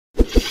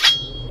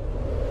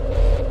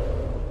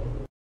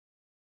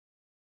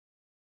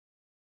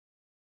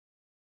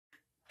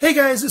Hey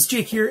guys, it's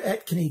Jake here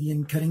at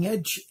Canadian Cutting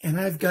Edge, and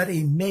I've got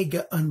a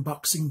mega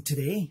unboxing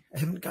today. I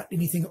haven't got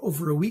anything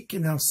over a week,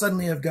 and now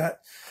suddenly I've got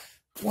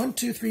 1,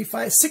 2, 3,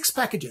 5, 6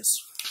 packages.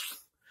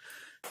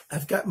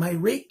 I've got my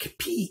Rake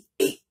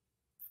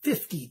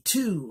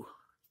P852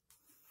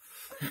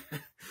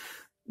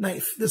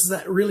 knife. This is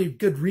that really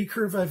good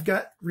recurve I've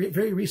got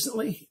very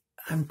recently.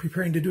 I'm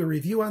preparing to do a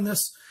review on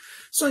this,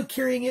 so I'm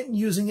carrying it and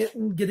using it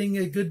and getting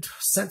a good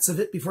sense of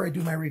it before I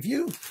do my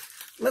review.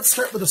 Let's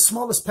start with the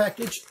smallest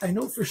package. I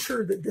know for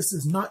sure that this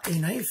is not a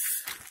knife.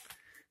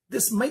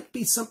 This might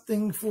be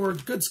something for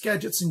goods,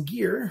 gadgets, and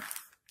gear.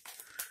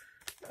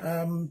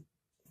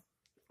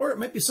 Or it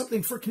might be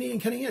something for Canadian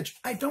Cutting Edge.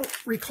 I don't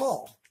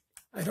recall.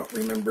 I don't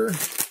remember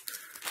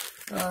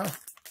the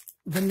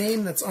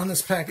name that's on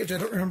this package. I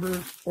don't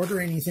remember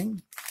ordering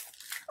anything.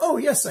 Oh,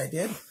 yes, I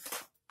did.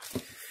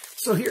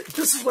 So here,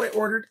 this is what I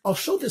ordered. I'll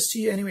show this to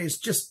you anyways,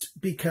 just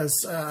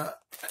because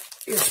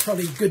it's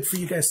probably good for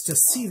you guys to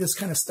see this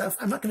kind of stuff.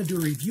 I'm not going to do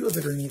a review of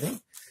it or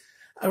anything.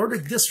 I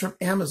ordered this from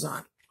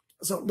Amazon.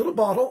 So a little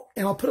bottle,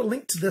 and I'll put a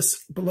link to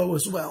this below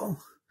as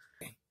well.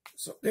 Okay,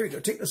 so there we go.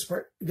 Take this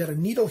apart. We've got a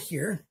needle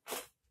here.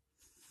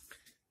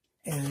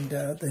 And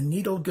the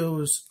needle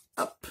goes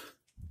up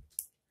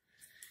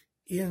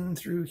in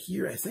through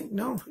here, I think.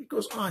 No, it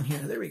goes on here.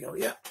 There we go.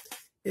 Yeah,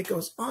 it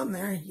goes on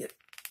there. You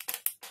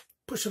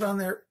push it on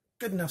there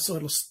good enough so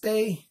it'll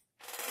stay.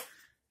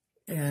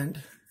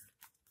 And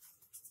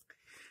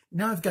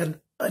now I've got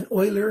an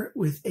oiler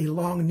with a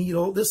long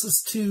needle. This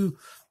is to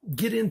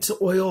get into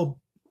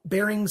oil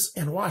bearings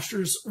and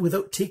washers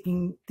without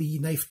taking the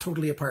knife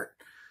totally apart.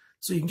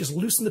 So you can just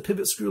loosen the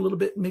pivot screw a little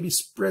bit, maybe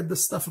spread the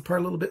stuff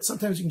apart a little bit.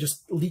 Sometimes you can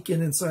just leak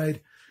in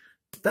inside.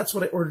 That's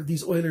what I ordered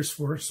these oilers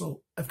for.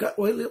 So I've got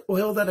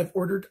oil that I've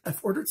ordered.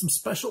 I've ordered some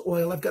special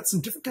oil. I've got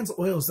some different kinds of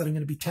oils that I'm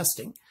going to be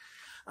testing.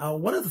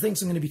 One of the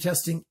things I'm going to be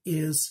testing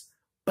is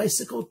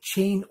bicycle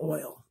chain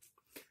oil.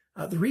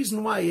 The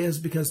reason why is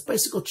because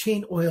bicycle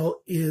chain oil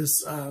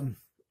is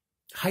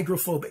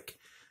hydrophobic.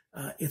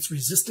 It's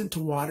resistant to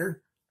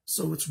water,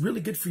 so it's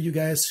really good for you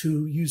guys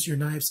who use your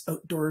knives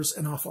outdoors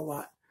an awful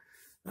lot.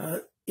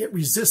 It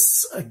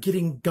resists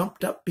getting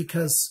gumped up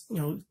because, you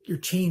know, your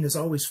chain is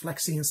always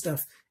flexing and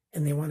stuff,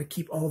 and they want to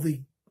keep all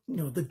the, you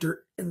know, the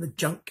dirt and the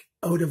junk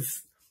out of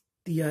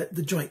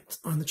the joint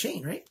on the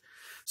chain, right?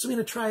 So I'm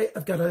going to try,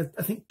 I've got, I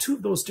think, 2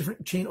 of those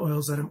different chain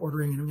oils that I'm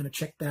ordering, and I'm going to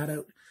check that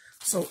out.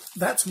 So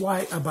that's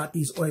why I bought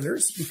these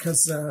oilers,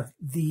 because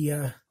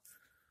the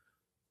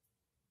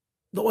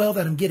oil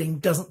that I'm getting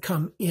doesn't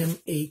come in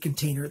a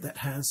container that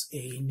has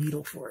a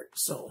needle for it.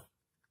 So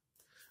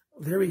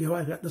there we go.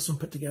 I've got this one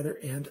put together,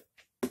 and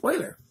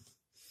oiler.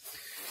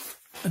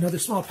 Another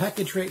small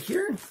package right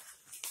here.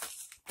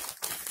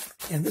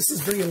 And this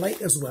is very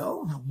light as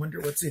well. I wonder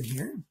what's in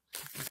here.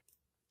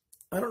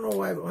 I don't know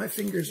why, but my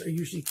fingers are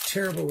usually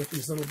terrible with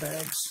these little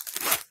bags.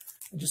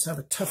 I just have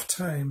a tough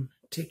time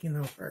taking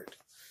them apart.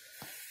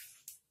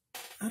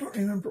 I don't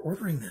remember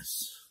ordering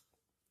this.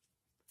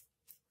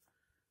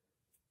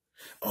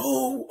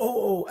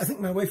 Oh, I think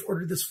my wife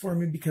ordered this for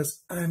me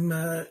because I'm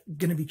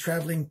going to be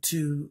traveling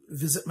to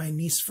visit my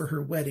niece for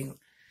her wedding.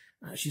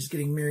 She's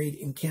getting married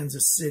in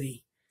Kansas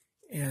City,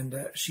 and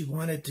she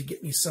wanted to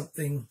get me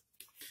something,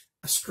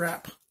 a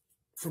strap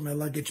for my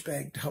luggage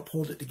bag to help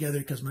hold it together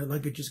because my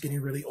luggage is getting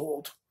really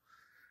old.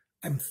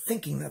 I'm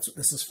thinking that's what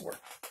this is for.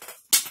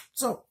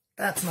 So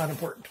that's not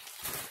important.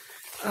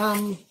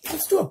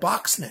 Let's do a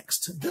box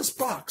next. This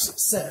box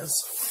says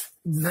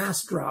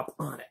Massdrop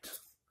on it.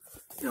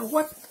 You know,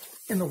 what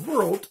in the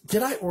world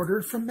did I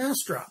order from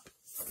Massdrop?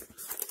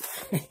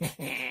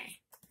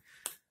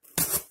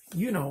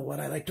 You know what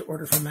I like to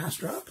order from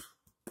Massdrop.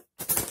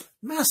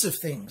 Massive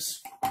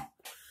things.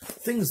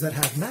 Things that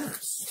have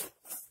mass.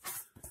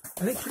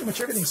 I think pretty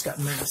much everything's got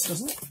mass,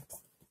 doesn't it?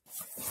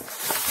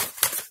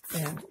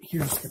 And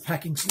here's the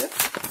packing slip.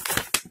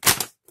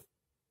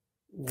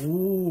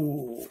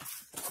 Ooh.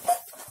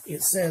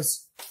 It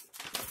says,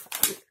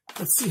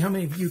 let's see how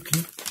many of you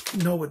can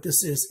know what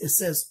this is. It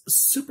says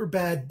Super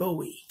Bad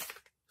Bowie.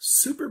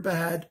 Super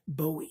Bad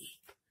Bowie.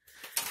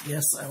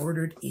 Yes, I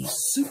ordered a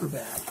Super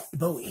Bad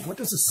Bowie. What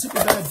does a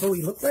Super Bad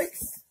Bowie look like?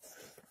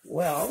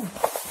 Well,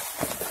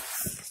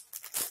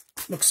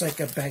 looks like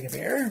a bag of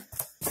air.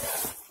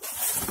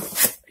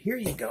 Here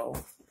you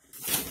go.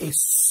 A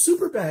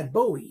Super Bad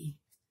Bowie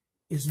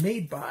is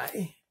made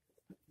by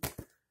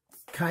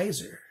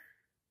KIZER.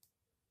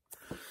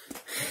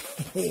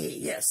 Hey,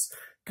 yes.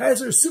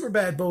 KIZER Super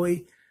Bad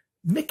Bowie.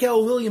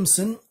 Mikkel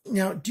Williamson.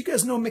 Now, do you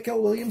guys know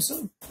Mikkel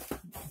Williamson?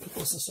 Put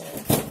this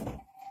aside.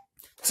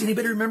 Does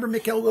anybody remember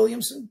Mikkel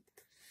Williamson?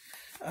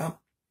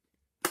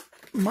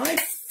 My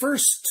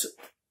first,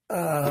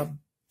 I'll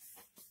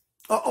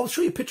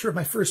show you a picture of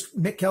my first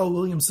Mikkel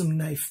Williamson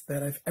knife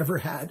that I've ever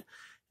had.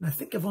 And I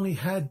think I've only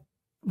had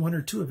 1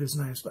 or 2 of his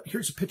knives, but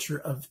here's a picture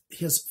of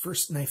his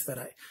first knife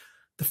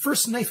the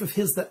first knife of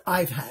his that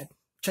I've had.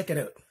 Check it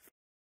out.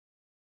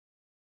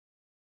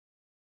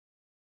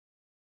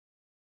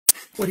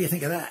 What do you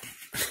think of that?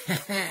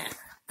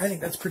 I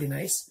think that's pretty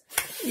nice.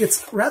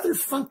 It's rather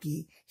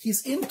funky.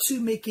 He's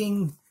into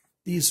making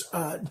these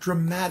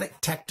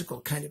dramatic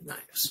tactical kind of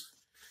knives.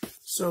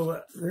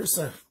 So there's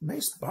a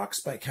nice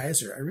box by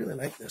KIZER. I really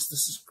like this.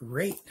 This is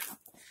great.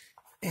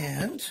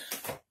 And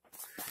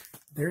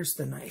there's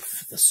the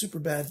knife, the Super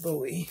Bad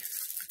Bowie.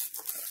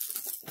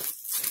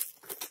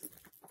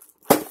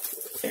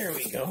 There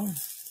we go.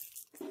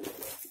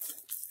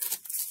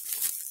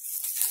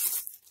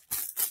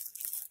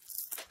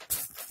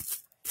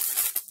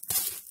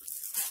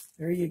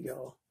 There you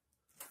go.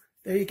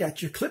 There you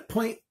got your clip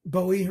point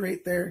Bowie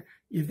right there.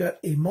 You've got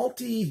a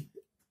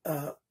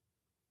multi-bevel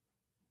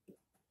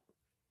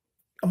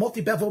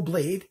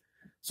blade.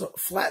 So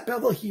flat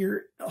bevel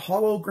here, a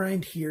hollow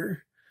grind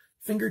here,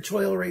 finger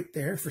choil right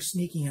there for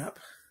sneaking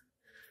up.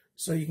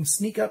 So you can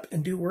sneak up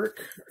and do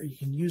work, or you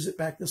can use it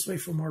back this way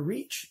for more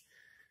reach.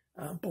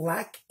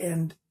 Black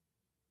and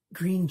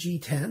green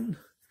G10.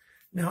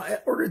 Now I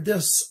ordered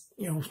this,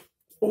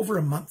 over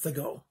a month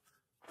ago.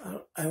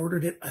 I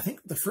ordered it, I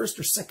think the first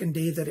or second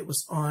day that it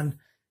was on,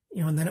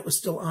 and then it was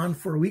still on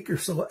for a week or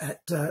so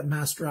at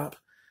Massdrop.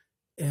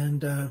 And,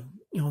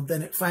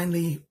 then it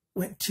finally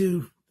went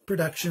to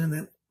production, and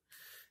then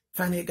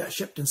finally it got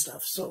shipped and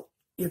stuff. So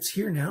it's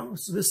here now.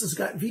 So this has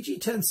got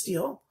VG10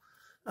 steel.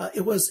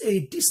 It was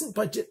a decent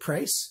budget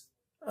price.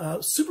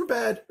 Super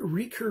Bad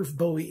Recurve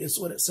Bowie is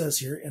what it says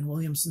here in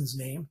Williamson's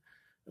name.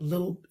 A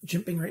little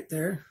jimping right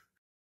there.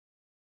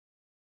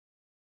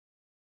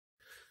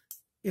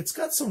 It's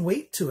got some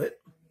weight to it.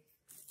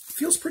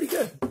 Feels pretty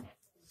good.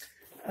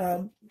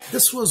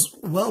 This was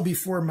well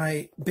before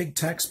my big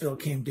tax bill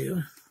came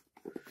due.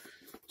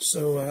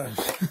 So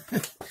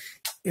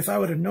if I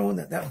would have known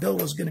that that bill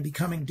was going to be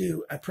coming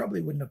due, I probably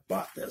wouldn't have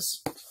bought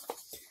this.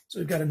 So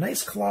we've got a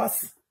nice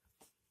cloth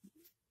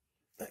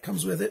that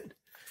comes with it.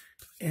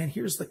 And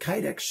here's the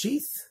Kydex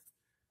sheath.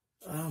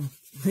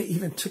 They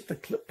even took the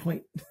clip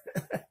point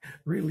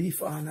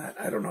relief on that.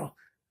 I don't know.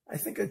 I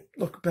think it'd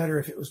look better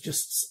if it was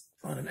just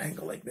on an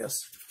angle like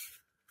this.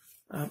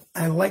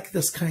 I like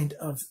this kind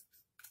of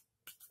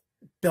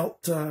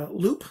belt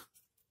loop.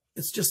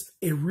 It's just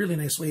a really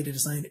nice way to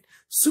design it.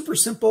 Super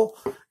simple.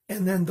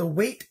 And then the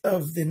weight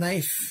of the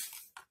knife,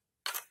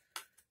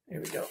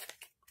 there we go.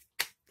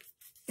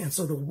 And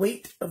so the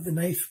weight of the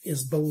knife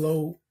is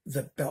below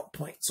the belt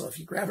point. So if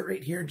you grab it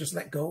right here and just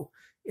let go,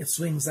 it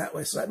swings that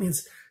way. So that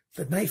means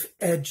the knife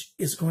edge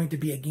is going to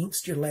be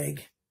against your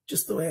leg,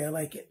 just the way I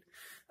like it.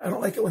 I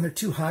don't like it when they're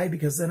too high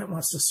because then it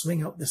wants to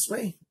swing out this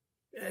way.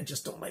 I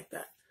just don't like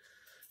that.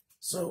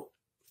 So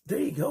there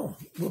you go.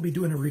 We'll be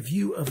doing a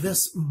review of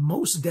this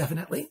most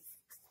definitely.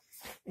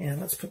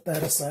 And let's put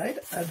that aside.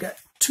 I've got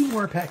two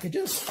more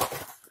packages.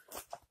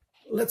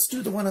 Let's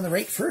do the one on the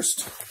right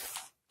first.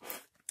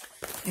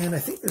 And I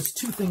think there's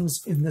two things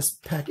in this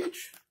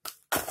package.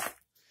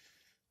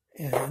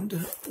 And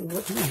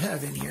what do we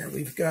have in here?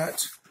 We've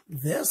got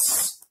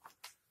this.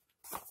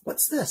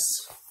 What's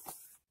this?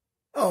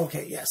 Oh,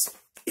 okay, yes.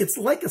 It's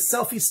like a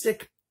selfie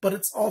stick, but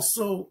it's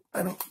also,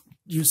 I don't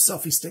use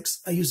selfie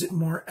sticks. I use it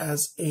more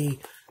as a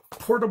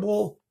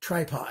portable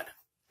tripod.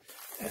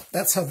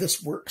 That's how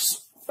this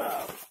works.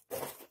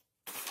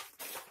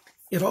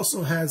 It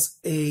also has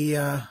a,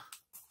 let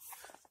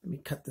me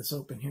cut this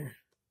open here.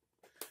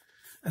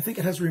 I think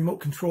it has a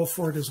remote control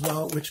for it as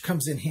well, which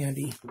comes in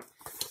handy.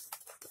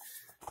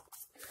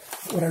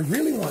 What I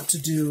really want to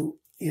do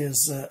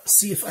is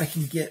see if I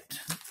can get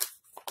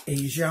a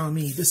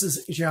Xiaomi. This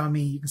is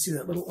Xiaomi. You can see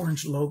that little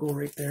orange logo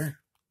right there.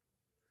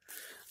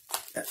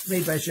 That's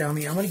made by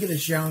Xiaomi. I want to get a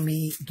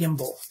Xiaomi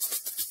gimbal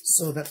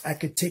so that I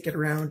could take it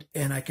around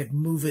and I could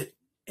move it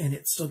and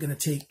it's still going to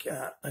take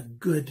a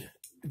good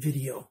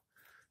video.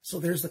 So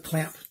there's the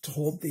clamp to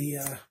hold the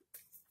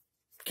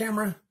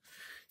camera,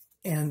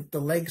 and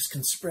the legs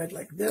can spread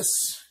like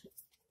this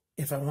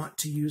if I want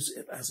to use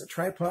it as a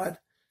tripod,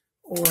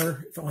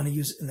 or if I want to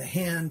use it in the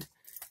hand.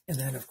 And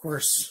then of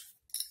course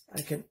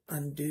I can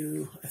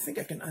undo, I think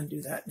I can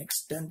undo that and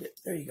extend it.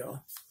 There you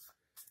go.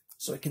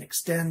 So it can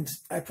extend.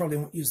 I probably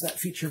won't use that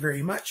feature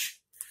very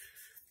much,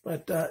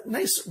 but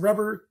nice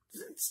rubber.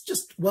 It's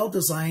just well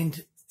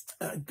designed,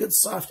 good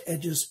soft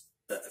edges,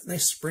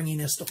 nice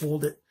springiness to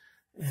hold it.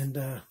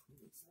 And,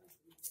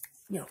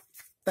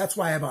 that's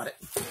why I bought it.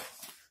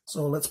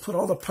 So let's put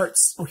all the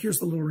parts. Oh, here's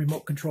the little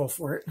remote control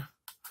for it.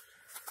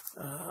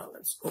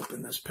 Let's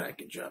open this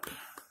package up.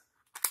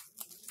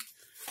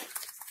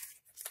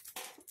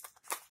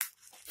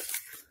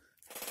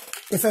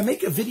 If I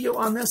make a video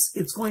on this,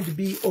 it's going to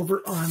be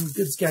over on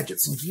Goods,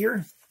 Gadgets, and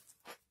Gear.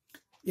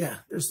 Yeah,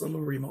 there's the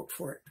little remote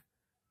for it.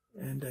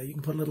 And you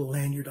can put a little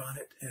lanyard on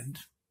it, and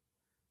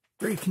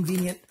very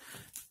convenient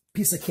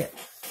piece of kit.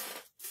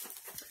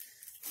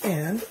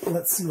 And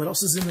let's see what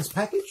else is in this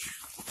package.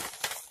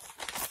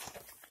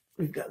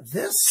 We've got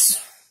this.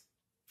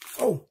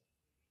 Oh,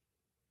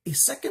 a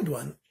second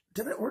one.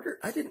 Did I order?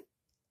 I don't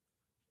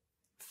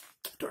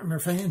remember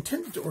if I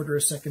intended to order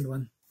a second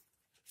one.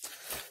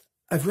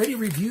 I've already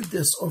reviewed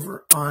this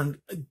over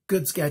on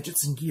Goods,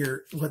 Gadgets, and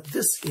Gear. What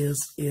this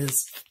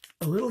is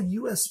a little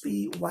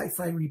USB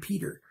Wi-Fi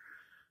repeater.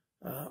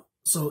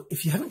 So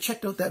if you haven't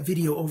checked out that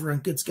video over on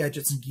Goods,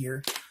 Gadgets, and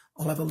Gear,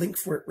 I'll have a link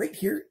for it right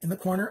here in the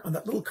corner on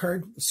that little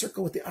card, the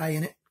circle with the eye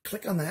in it.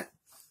 Click on that.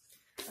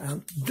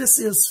 This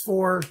is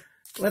for,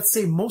 let's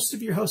say most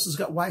of your house has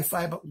got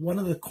Wi-Fi, but one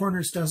of the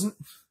corners doesn't.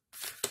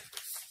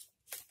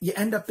 You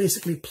end up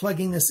basically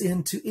plugging this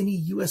into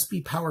any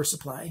USB power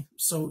supply.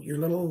 So your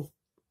little,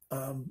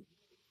 one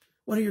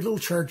of your little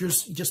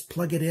chargers, you just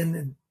plug it in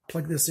and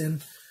plug this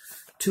in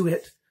to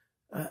it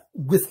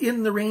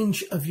within the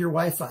range of your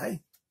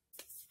Wi-Fi.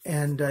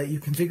 And you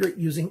configure it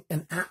using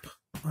an app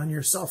on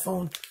your cell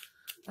phone.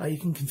 You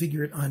can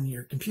configure it on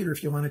your computer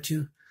if you wanted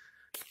to.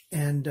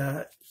 And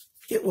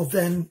it will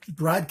then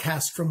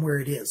broadcast from where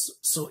it is.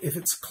 So if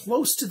it's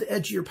close to the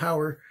edge of your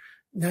power,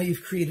 now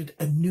you've created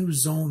a new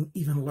zone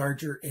even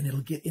larger, and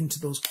it'll get into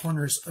those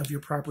corners of your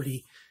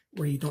property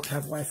where you don't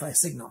have Wi-Fi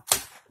signal.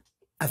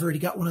 I've already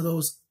got one of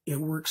those. It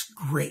works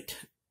great.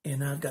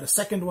 And I've got a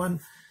second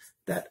one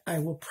that I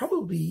will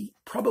probably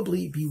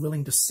be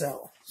willing to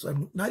sell. So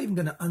I'm not even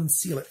going to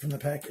unseal it from the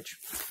package.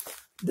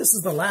 This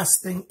is the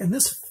last thing, and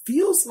this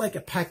feels like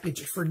a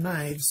package for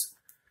knives,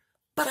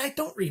 but I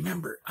don't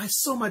remember. I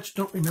so much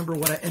don't remember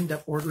what I end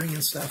up ordering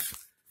and stuff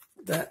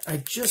that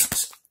I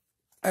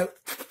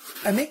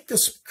make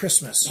this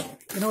Christmas.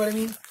 You know what I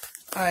mean?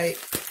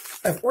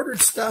 I've ordered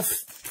stuff,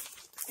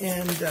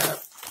 and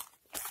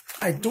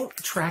I don't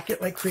track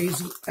it like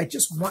crazy. I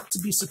just want to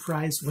be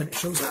surprised when it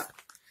shows up.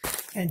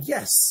 And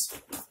yes,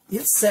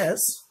 it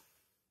says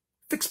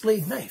fixed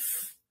blade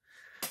knife.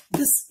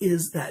 This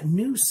is that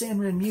new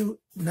SANRENMU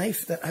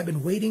knife that I've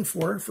been waiting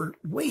for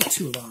way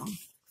too long.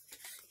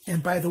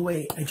 And by the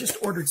way, I just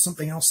ordered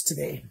something else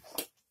today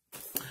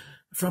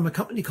from a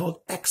company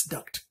called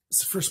EXDUCT. It's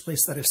the first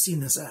place that I've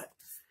seen this at.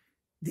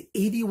 The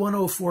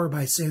 8104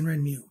 by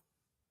SANRENMU. Do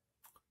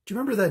you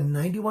remember the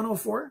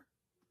 9104?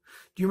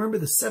 Do you remember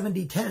the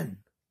 7010?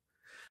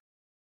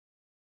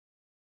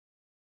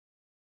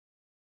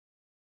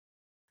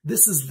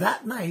 This is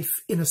that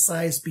knife in a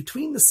size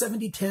between the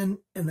 7010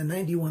 and the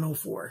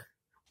 9104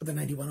 or the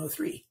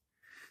 9103.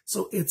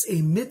 So it's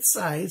a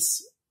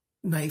mid-size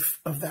knife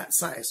of that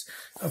size,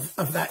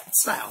 of that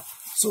style.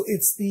 So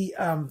it's the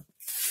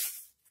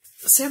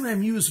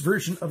SANRENMU's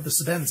version of the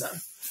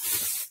sabenza,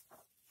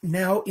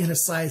 now in a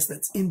size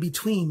that's in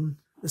between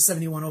the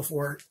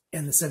 7104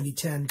 and the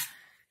 7010.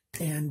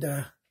 And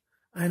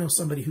I know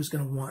somebody who's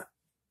going to want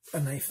a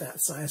knife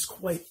that size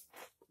quite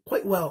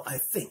well, I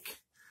think.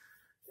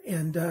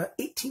 And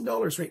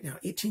 $18 right now,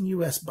 18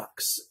 US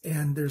bucks.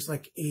 And there's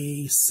like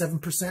a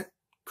 7%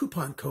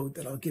 coupon code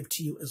that I'll give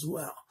to you as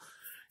well,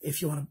 if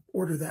you want to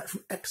order that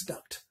from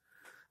EXDUCT.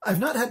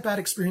 I've not had bad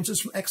experiences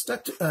from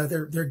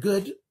EXDUCT. They're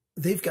good.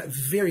 They've got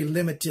very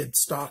limited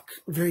stock,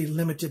 very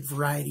limited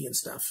variety and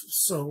stuff.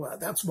 So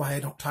that's why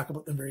I don't talk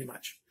about them very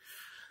much.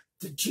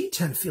 The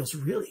G10 feels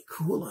really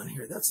cool on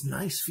here. That's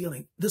nice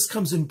feeling. This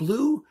comes in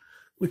blue,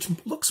 which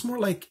looks more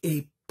like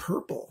a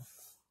purple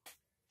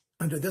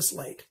under this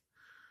light.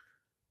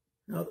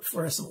 You know, the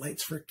fluorescent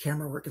lights for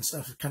camera work and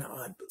stuff is kind of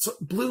odd. So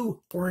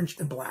blue, orange,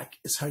 and black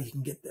is how you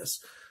can get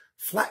this.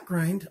 Flat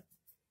grind,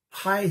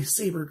 high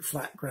saber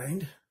flat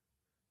grind,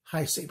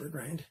 high saber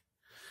grind.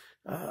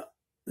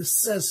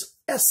 This says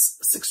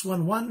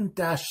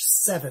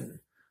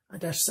S611-7.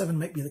 -7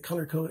 might be the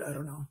color code. I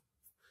don't know.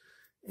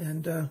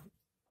 And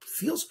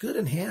feels good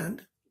in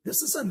hand.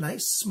 This is a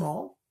nice,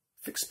 small,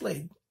 fixed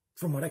blade,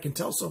 from what I can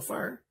tell so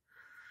far.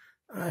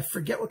 I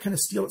forget what kind of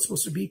steel it's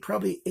supposed to be.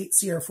 Probably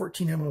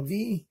 8CR14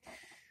 MOV.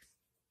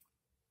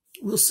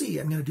 We'll see.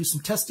 I'm going to do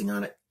some testing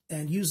on it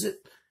and use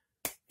it.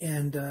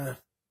 And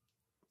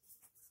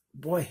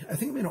boy, I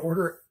think I'm going to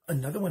order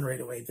another one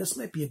right away. This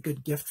might be a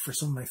good gift for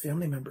some of my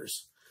family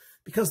members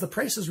because the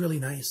price is really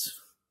nice.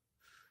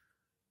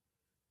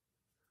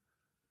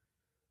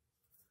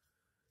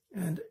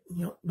 And,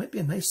 you know, it might be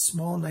a nice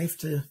small knife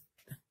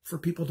for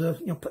people to,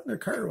 you know, put in their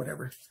car or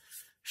whatever.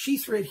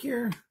 Sheath right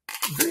here,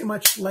 very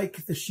much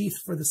like the sheath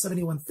for the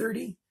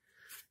 7130.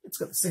 It's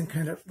got the same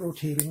kind of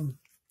rotating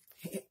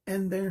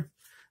end there.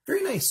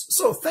 Very nice.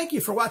 So thank you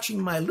for watching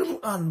my little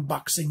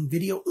unboxing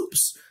video.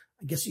 Oops,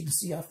 I guess you can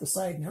see off the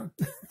side now.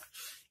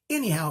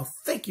 Anyhow,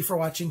 thank you for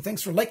watching.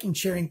 Thanks for liking,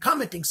 sharing,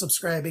 commenting,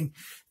 subscribing.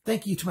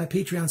 Thank you to my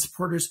Patreon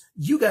supporters.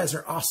 You guys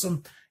are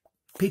awesome.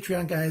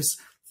 Patreon guys,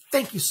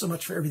 thank you so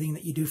much for everything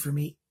that you do for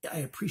me. I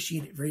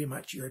appreciate it very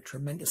much. You're a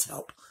tremendous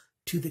help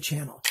to the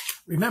channel.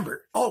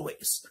 Remember,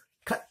 always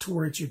cut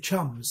towards your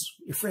chums,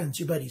 your friends,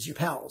 your buddies, your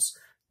pals,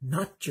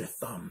 not your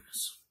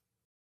thumbs.